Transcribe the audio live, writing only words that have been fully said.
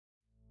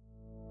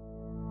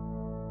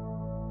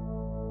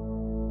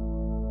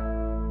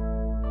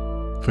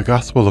The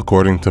Gospel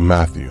according to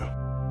Matthew,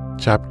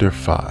 chapter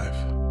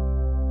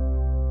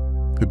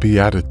 5. The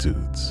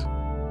Beatitudes.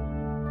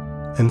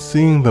 And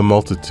seeing the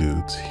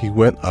multitudes, he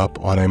went up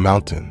on a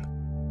mountain,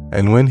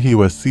 and when he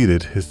was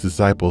seated, his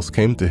disciples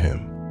came to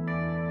him.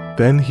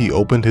 Then he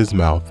opened his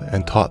mouth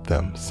and taught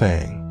them,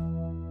 saying,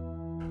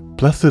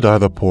 Blessed are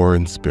the poor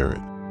in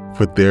spirit,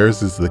 for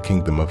theirs is the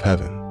kingdom of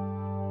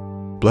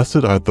heaven.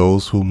 Blessed are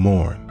those who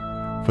mourn,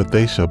 for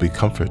they shall be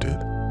comforted.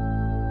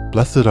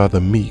 Blessed are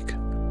the meek,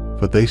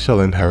 for they shall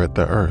inherit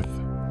the earth.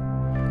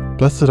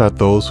 Blessed are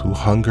those who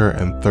hunger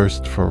and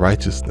thirst for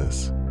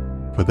righteousness,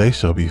 for they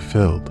shall be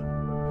filled.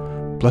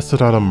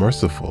 Blessed are the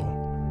merciful,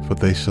 for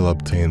they shall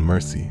obtain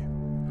mercy.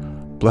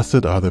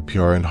 Blessed are the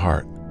pure in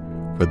heart,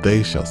 for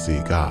they shall see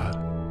God.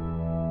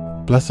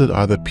 Blessed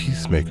are the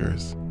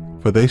peacemakers,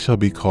 for they shall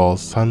be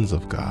called sons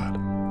of God.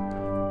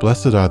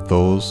 Blessed are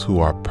those who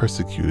are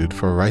persecuted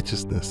for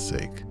righteousness'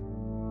 sake,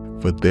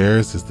 for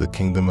theirs is the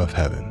kingdom of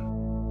heaven.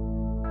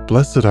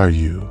 Blessed are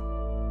you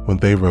when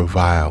they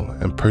revile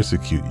and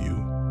persecute you,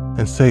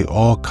 and say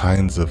all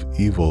kinds of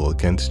evil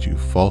against you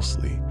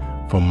falsely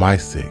for my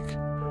sake.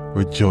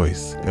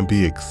 Rejoice and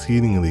be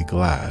exceedingly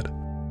glad,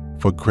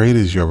 for great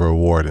is your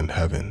reward in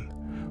heaven,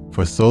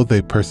 for so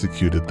they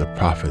persecuted the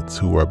prophets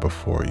who were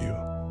before you.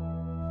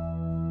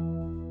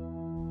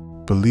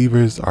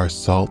 Believers are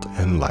salt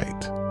and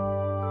light.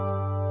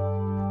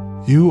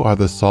 You are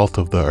the salt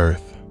of the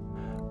earth,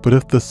 but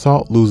if the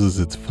salt loses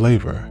its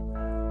flavor,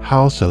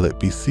 how shall it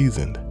be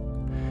seasoned?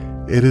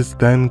 It is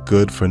then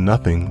good for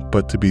nothing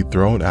but to be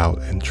thrown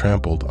out and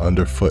trampled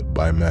underfoot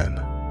by men.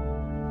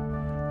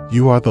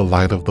 You are the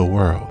light of the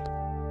world.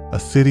 A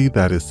city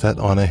that is set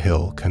on a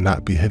hill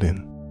cannot be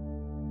hidden.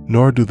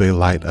 Nor do they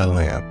light a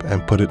lamp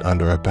and put it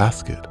under a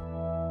basket,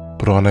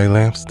 but on a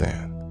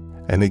lampstand,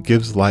 and it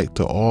gives light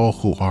to all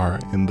who are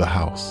in the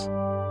house.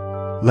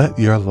 Let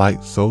your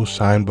light so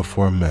shine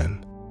before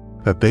men,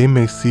 that they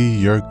may see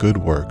your good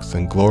works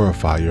and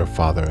glorify your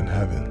Father in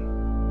heaven.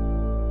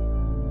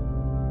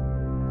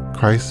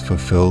 Christ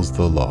fulfills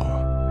the law.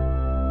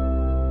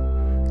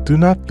 Do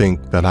not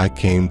think that I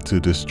came to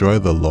destroy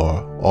the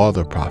law or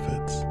the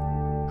prophets.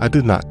 I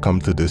did not come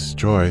to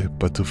destroy,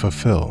 but to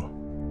fulfill.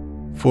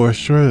 For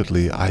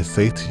assuredly I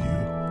say to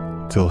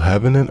you, till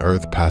heaven and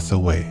earth pass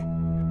away,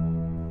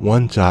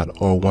 one jot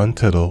or one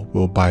tittle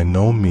will by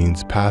no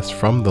means pass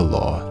from the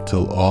law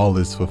till all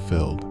is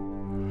fulfilled.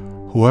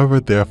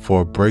 Whoever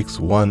therefore breaks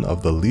one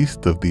of the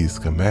least of these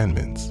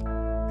commandments,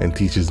 and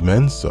teaches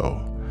men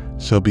so,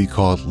 shall be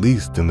called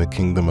least in the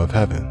kingdom of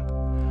heaven.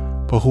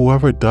 But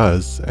whoever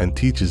does and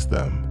teaches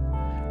them,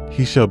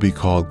 he shall be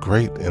called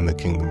great in the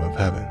kingdom of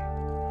heaven.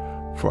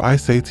 For I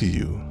say to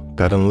you,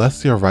 that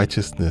unless your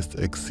righteousness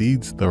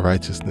exceeds the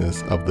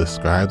righteousness of the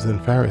scribes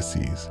and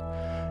Pharisees,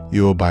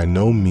 you will by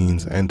no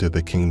means enter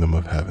the kingdom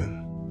of heaven.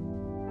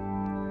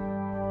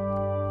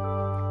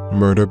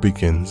 Murder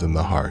begins in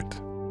the heart.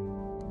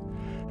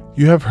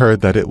 You have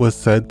heard that it was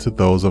said to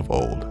those of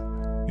old,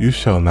 You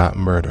shall not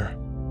murder,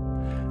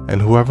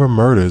 and whoever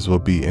murders will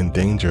be in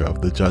danger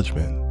of the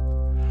judgment.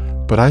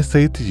 But I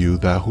say to you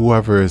that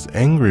whoever is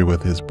angry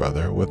with his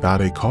brother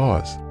without a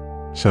cause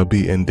shall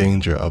be in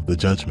danger of the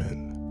judgment.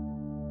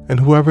 And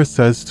whoever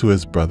says to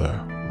his brother,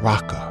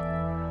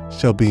 Raka,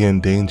 shall be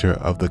in danger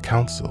of the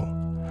council.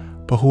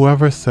 But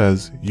whoever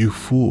says, You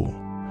fool,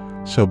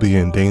 shall be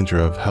in danger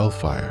of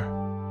hellfire.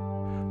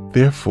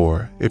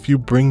 Therefore, if you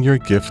bring your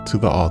gift to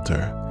the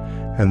altar,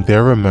 and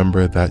there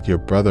remember that your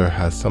brother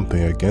has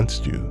something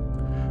against you,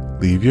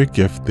 leave your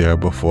gift there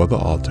before the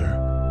altar,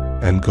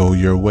 and go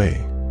your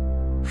way.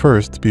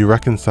 First be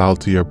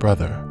reconciled to your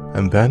brother,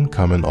 and then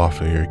come and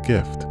offer your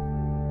gift.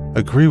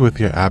 Agree with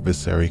your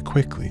adversary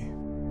quickly,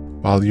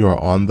 while you are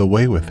on the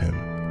way with him,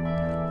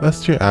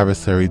 lest your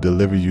adversary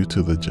deliver you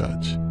to the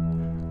judge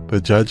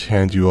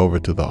hand you over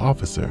to the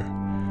officer,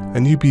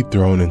 and you be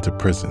thrown into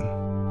prison.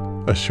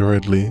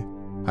 Assuredly,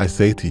 I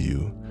say to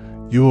you,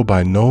 you will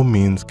by no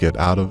means get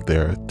out of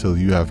there till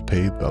you have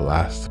paid the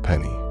last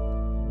penny.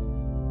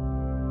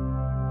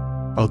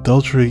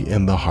 Adultery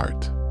in the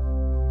heart.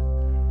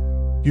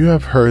 You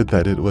have heard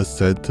that it was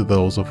said to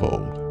those of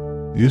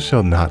old, You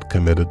shall not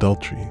commit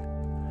adultery.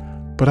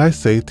 But I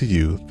say to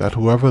you that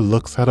whoever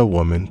looks at a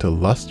woman to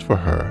lust for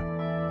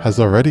her has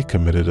already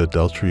committed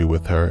adultery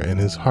with her in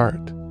his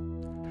heart.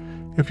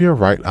 If your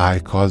right eye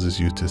causes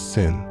you to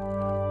sin,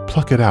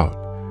 pluck it out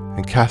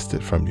and cast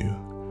it from you.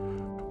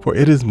 For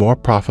it is more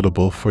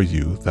profitable for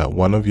you that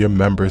one of your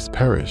members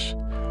perish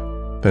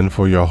than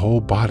for your whole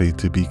body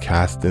to be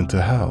cast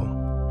into hell.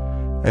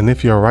 And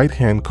if your right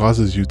hand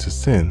causes you to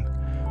sin,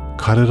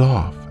 cut it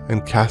off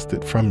and cast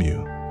it from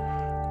you.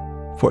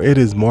 For it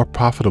is more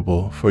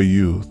profitable for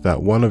you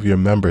that one of your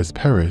members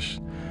perish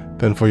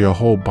than for your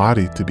whole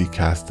body to be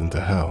cast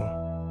into hell.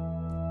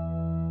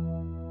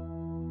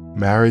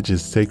 Marriage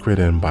is sacred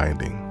and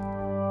binding.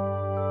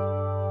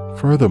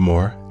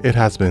 Furthermore, it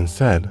has been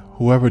said,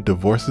 Whoever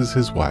divorces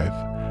his wife,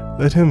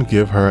 let him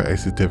give her a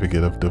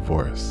certificate of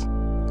divorce.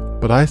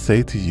 But I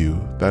say to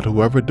you that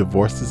whoever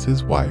divorces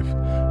his wife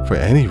for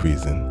any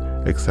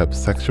reason except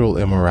sexual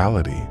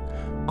immorality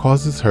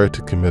causes her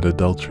to commit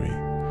adultery,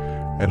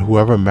 and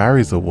whoever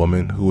marries a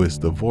woman who is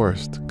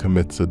divorced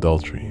commits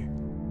adultery.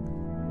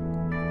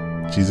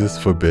 Jesus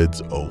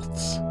forbids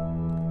oaths.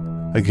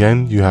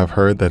 Again, you have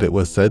heard that it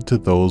was said to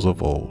those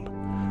of old,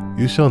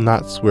 "You shall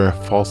not swear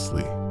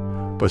falsely,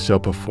 but shall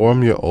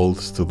perform your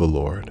oaths to the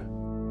Lord."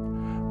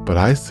 But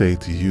I say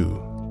to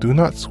you, do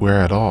not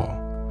swear at all,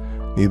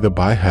 neither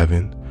by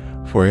heaven,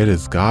 for it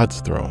is God's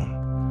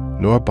throne,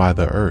 nor by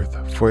the earth,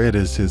 for it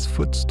is his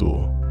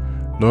footstool,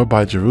 nor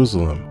by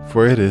Jerusalem,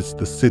 for it is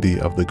the city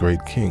of the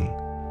great King.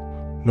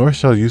 Nor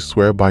shall you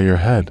swear by your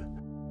head,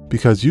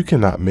 because you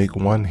cannot make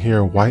one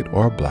hair white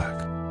or black.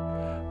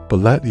 But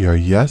let your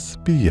yes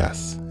be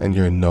yes, and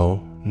your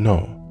no,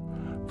 no,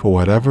 for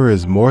whatever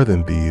is more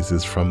than these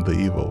is from the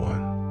evil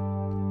one.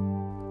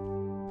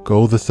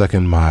 Go the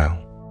second mile.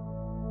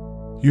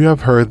 You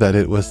have heard that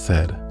it was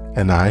said,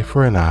 "An eye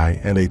for an eye,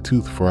 and a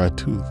tooth for a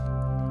tooth."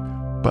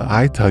 But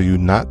I tell you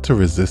not to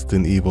resist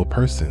an evil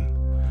person,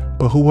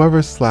 but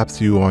whoever slaps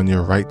you on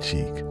your right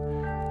cheek,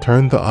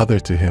 turn the other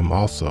to him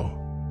also.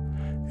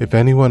 If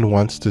anyone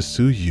wants to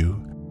sue you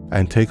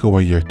and take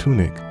away your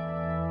tunic,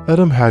 let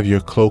him have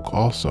your cloak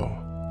also.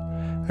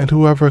 And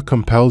whoever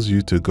compels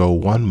you to go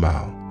 1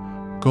 mile,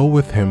 go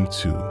with him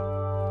 2.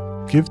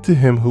 Give to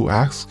him who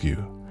asks you,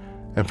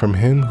 and from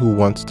him who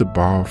wants to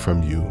borrow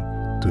from you,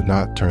 do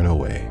not turn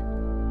away.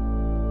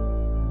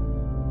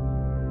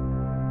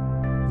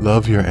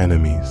 Love your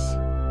enemies.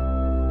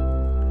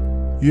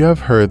 You have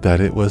heard that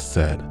it was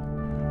said,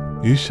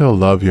 "You shall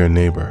love your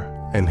neighbor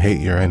and hate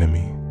your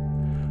enemy."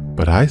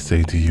 But I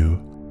say to you,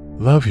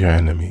 love your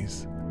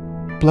enemies.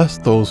 Bless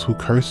those who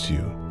curse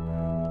you.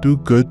 Do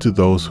good to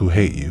those who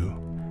hate you,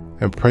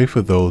 and pray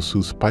for those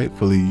who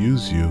spitefully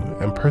use you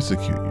and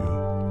persecute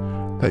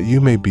you, that you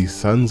may be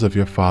sons of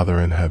your Father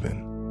in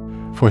heaven.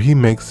 For he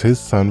makes his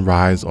sun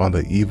rise on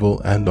the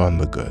evil and on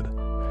the good,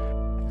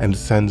 and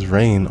sends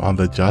rain on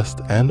the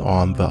just and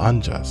on the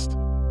unjust.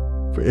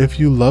 For if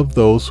you love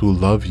those who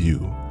love you,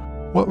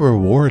 what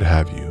reward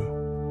have you?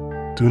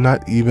 Do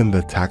not even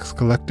the tax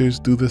collectors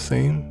do the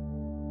same?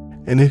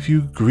 And if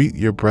you greet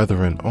your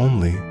brethren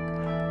only,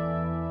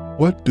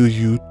 what do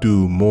you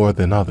do more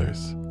than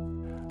others?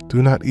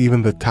 Do not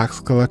even the tax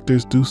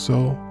collectors do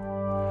so?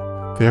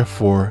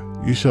 Therefore,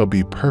 you shall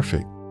be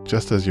perfect,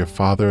 just as your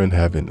Father in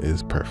heaven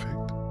is perfect.